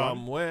 that's Yeah. a good one.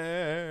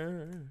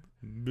 Somewhere.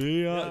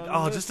 Beyond,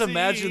 on the just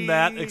imagine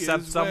that, sea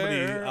except is somebody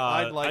where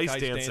I'd like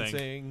ice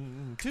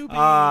dancing. to be.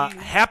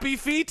 Happy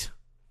Feet.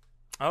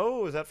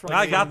 Oh, is that from?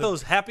 I got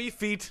those Happy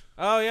Feet.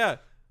 Oh yeah,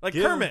 like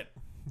Give- Kermit.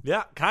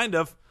 Yeah, kind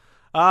of.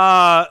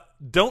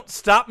 Don't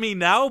Stop Me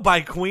Now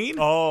by Queen.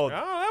 Oh, Oh,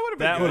 that would have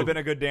been that good. would have been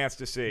a good dance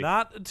to see.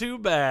 Not too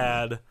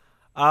bad.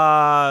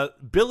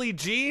 Billie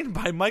Jean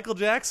by Michael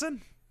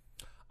Jackson.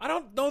 I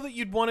don't know that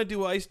you'd want to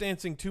do ice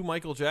dancing to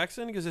Michael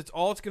Jackson because it's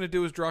going to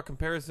do is draw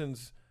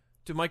comparisons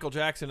to Michael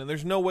Jackson, and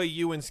there's no way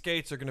you and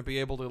Skates are going to be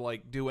able to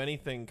like do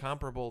anything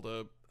comparable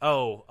to.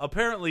 Oh,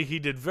 apparently he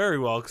did very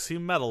well because he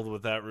medaled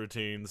with that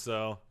routine,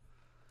 so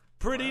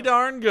pretty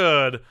darn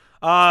good.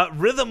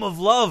 Rhythm of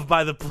Love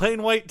by the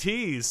Plain White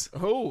Tees.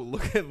 Oh,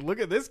 look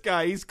at this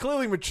guy. He's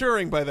clearly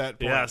maturing by that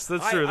point. Yes,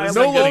 that's true. I This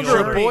no is getting longer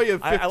a older. boy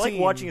of I like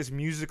 15. watching his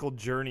musical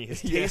journey,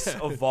 his tastes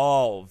Yeah.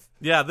 evolve.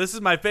 Yeah, this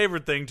is my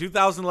favorite thing.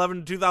 2011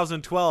 to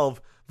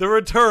 2012, the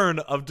return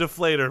of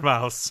Deflator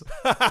Mouse.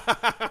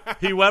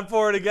 He went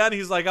for it again.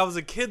 He's like, I was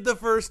a kid the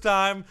first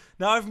time.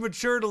 Now I've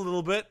matured a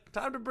little bit.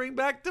 Time to bring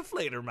back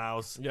Deflator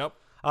Mouse. Yep.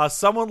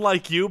 Someone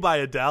Like You by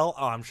Adele.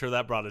 Oh, I'm sure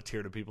that brought a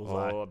tear to people's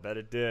eye. Oh, I bet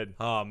it did.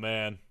 Oh,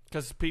 man.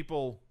 Because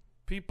people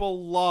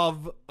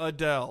love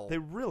Adele. They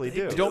really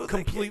do. Don't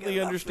completely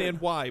understand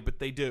why, but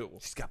they do.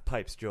 She's got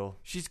pipes, Joel.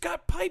 She's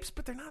got pipes,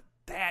 but they're not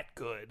that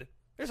good.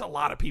 There's a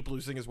lot of people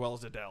who sing as well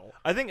as Adele.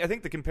 I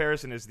think the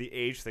comparison is the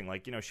age thing.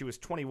 Like, she was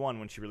 21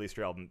 when she released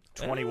her album.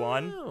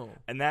 21. Oh.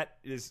 And that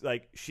is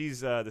like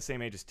she's the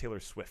same age as Taylor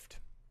Swift.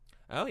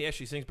 Oh, yeah,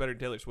 she sings better than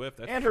Taylor Swift.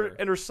 That's And for her sure.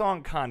 and her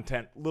song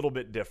content a little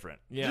bit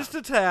different. Yeah. Just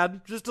a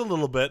tad. Just a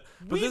little bit.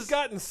 But We've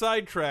gotten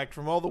sidetracked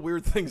from all the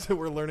weird things that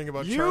we're learning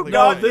about You Charlie.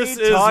 got No, this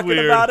me is talking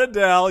weird. about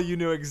Adele. You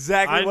knew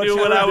exactly I what knew you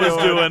what were I was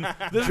doing.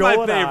 This is Joel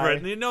my and I.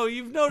 favorite.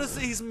 You've noticed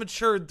that he's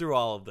matured through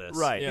all of this.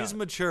 Right. Yeah. He's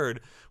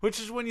matured, which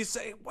is when you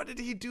say, what did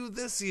he do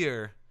this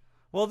year?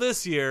 Well,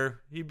 this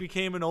year, he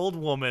became an old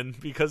woman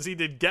because he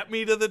did Get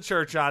Me to the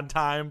Church on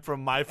Time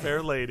from My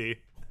Fair Lady.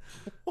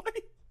 What?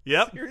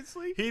 Yep.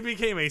 Seriously? He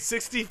became a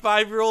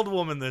 65-year-old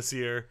woman this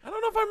year. I don't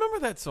know if I remember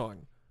that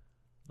song.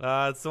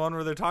 It's the one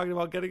where they're talking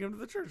about getting him to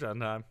the church on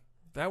time.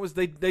 That was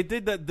they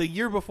did that the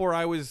year before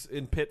I was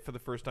in Pitt for the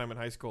first time in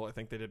high school. I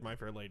think they did My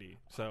Fair Lady.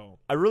 So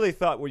I really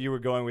thought where you were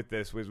going with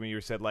this was when you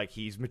said like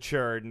he's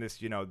matured, and this,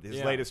 his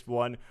Yeah. latest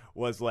one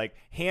was like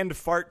Hand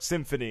Fart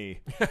Symphony.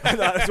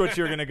 That's what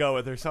you were gonna go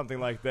with, or something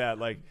like that.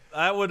 Like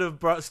That would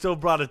have still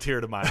brought a tear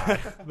to my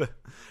eye.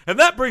 And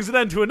that brings an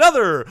end to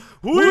another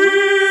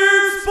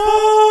Weird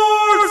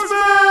Sportsman!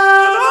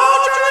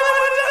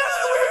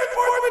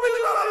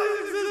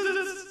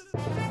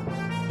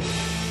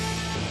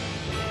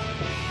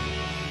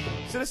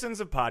 citizens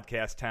of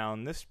Podcast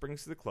Town, this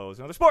brings to the close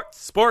another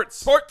sports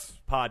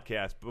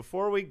podcast.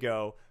 Before we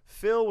go,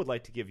 Phil would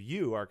like to give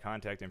you our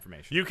contact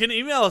information. You can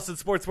email us at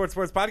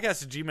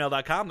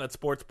sportspodcast@gmail.com. That's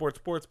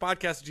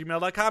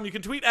sportspodcast@gmail.com. You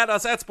can tweet at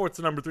us at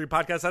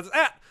sports3podcast. That's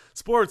at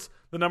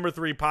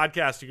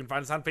sports3podcast. You can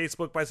find us on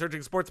Facebook by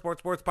searching sports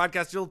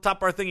podcast. You'll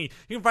top our thingy.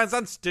 You can find us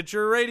on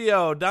Stitcher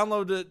Radio.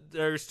 Download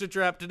our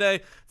Stitcher app today.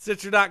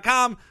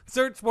 Stitcher.com.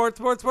 Search sports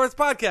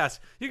podcast.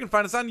 You can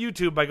find us on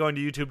YouTube by going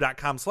to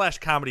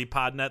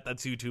youtube.com/comedypodnet.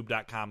 That's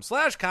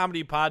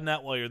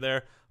youtube.com/comedypodnet. While you're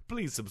there,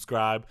 please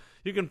subscribe.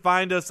 You can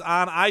find us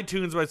on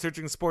iTunes by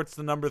searching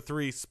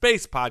sports3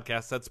 space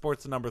podcast. That's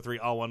sports3,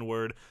 all one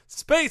word,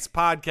 space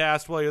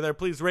podcast. While you're there,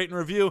 please rate and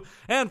review.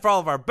 And for all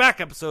of our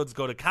back episodes,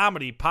 go to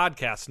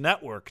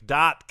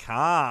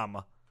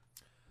comedypodcastnetwork.com.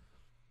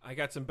 I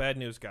got some bad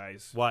news,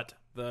 guys. What?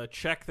 The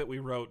check that we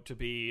wrote to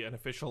be an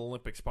official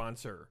Olympic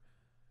sponsor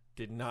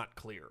did not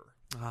clear.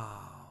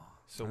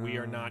 So we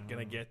are not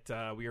going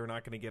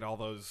to get all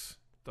those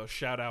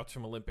shout outs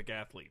from Olympic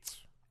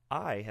athletes.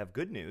 I have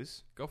good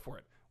news. Go for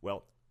it.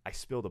 Well, I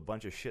spilled a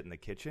bunch of shit in the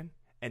kitchen,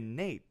 and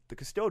Nate, the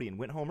custodian,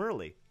 went home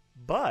early.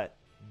 But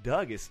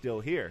Doug is still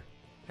here,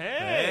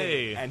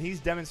 Hey. and he's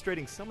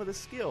demonstrating some of the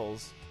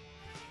skills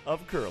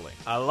of curling.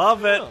 I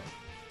love it. Oh,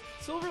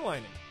 silver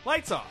lining.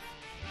 Lights off.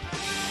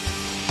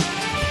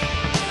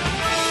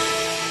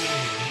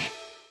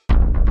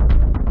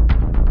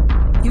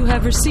 You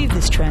have received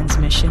this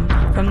transmission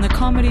from the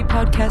Comedy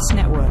Podcast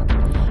Network.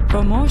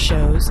 For more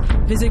shows,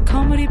 visit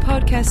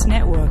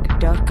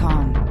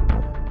comedypodcastnetwork.com.